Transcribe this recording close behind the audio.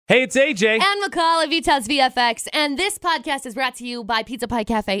Hey, it's AJ. And McCall of Utah's VFX. And this podcast is brought to you by Pizza Pie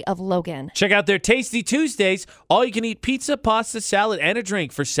Cafe of Logan. Check out their Tasty Tuesdays. All you can eat pizza, pasta, salad, and a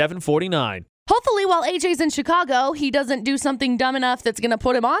drink for $7.49. Hopefully, while AJ's in Chicago, he doesn't do something dumb enough that's going to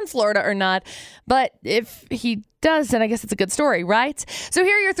put him on Florida or not. But if he does, then I guess it's a good story, right? So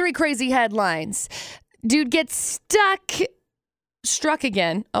here are your three crazy headlines. Dude gets struck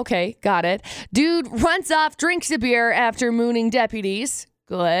again. Okay, got it. Dude runs off, drinks a beer after mooning deputies.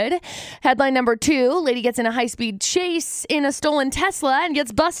 Good. Headline number 2, lady gets in a high-speed chase in a stolen Tesla and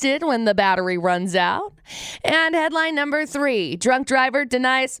gets busted when the battery runs out. And headline number 3, drunk driver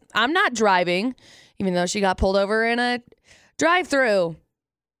denies, I'm not driving, even though she got pulled over in a drive-thru.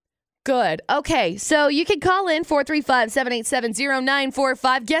 Good. Okay, so you can call in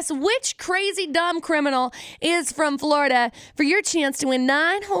 435-787-0945. Guess which crazy dumb criminal is from Florida for your chance to win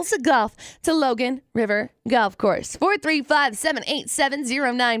 9 holes of golf to Logan River Golf Course.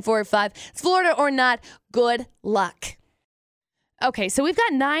 435-787-0945. It's Florida or not. Good luck. Okay, so we've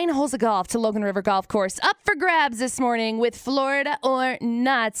got 9 holes of golf to Logan River Golf Course up for grabs this morning with Florida or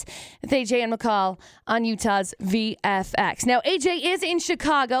not with AJ and McCall on Utah's VFX. Now, AJ is in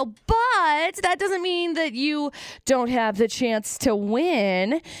Chicago, but that doesn't mean that you don't have the chance to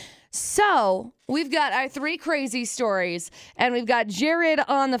win. So we've got our 3 crazy stories, and we've got Jared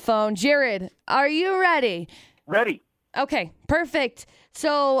on the phone. Jared, are you ready? Ready. Okay, perfect.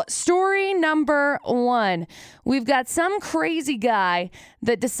 So story number 1, we've got some crazy guy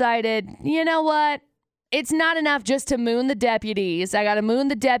that decided, you know what? It's not enough just to moon the deputies. I got to moon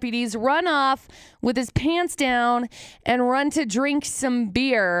the deputies, run off with his pants down and run to drink some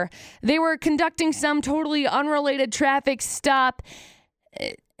beer. They were conducting some totally unrelated traffic stop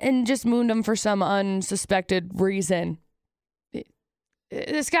and just mooned him for some unsuspected reason.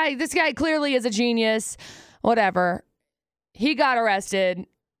 This guy clearly is a genius. Whatever. He got arrested.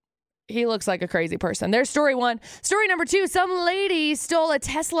 He looks like a crazy person. There's story 1. Story number 2, some lady stole a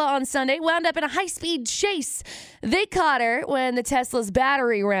Tesla on Sunday, wound up in a high-speed chase. They caught her when the Tesla's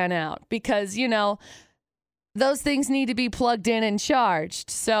battery ran out because, you know, those things need to be plugged in and charged.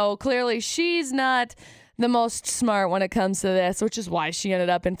 So clearly she's not the most smart when it comes to this, which is why she ended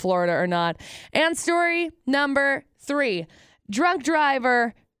up in Florida or not. And story number 3, drunk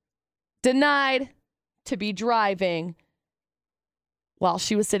driver denied to be driving while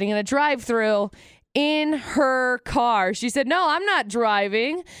she was sitting in a drive-thru in her car. She said, no, I'm not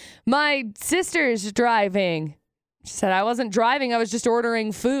driving. My sister's driving. She said, I wasn't driving. I was just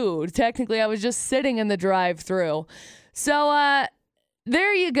ordering food. Technically, I was just sitting in the drive-thru. So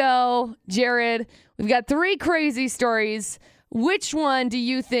there you go, Jared. We've got 3 crazy stories. Which one do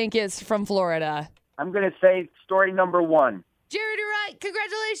you think is from Florida? I'm going to say story number 1. Jared, you're right.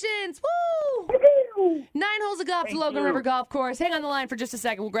 Congratulations. Woo! 9 holes of golf to Logan River Golf Course. Hang on the line for just a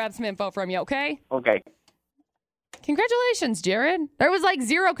second. We'll grab some info from you, okay? Okay. Congratulations, Jared. There was like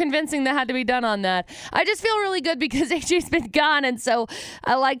 0 convincing that had to be done on that. I just feel really good because AJ's been gone, and so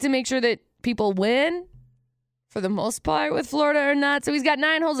I like to make sure that people win for the most part with Florida or not. So he's got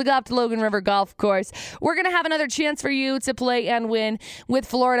 9 holes of golf to Logan River Golf Course. We're going to have another chance for you to play and win with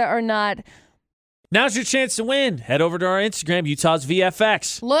Florida or not. Now's your chance to win. Head over to our Instagram, Utah's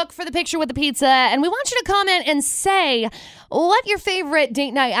VFX. Look for the picture with the pizza, and we want you to comment and say what your favorite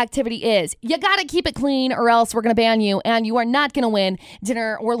date night activity is. You got to keep it clean or else we're going to ban you, and you are not going to win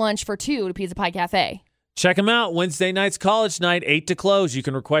dinner or lunch for 2 to Pizza Pie Cafe. Check them out. Wednesday night's college night, 8 to close. You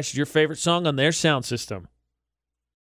can request your favorite song on their sound system.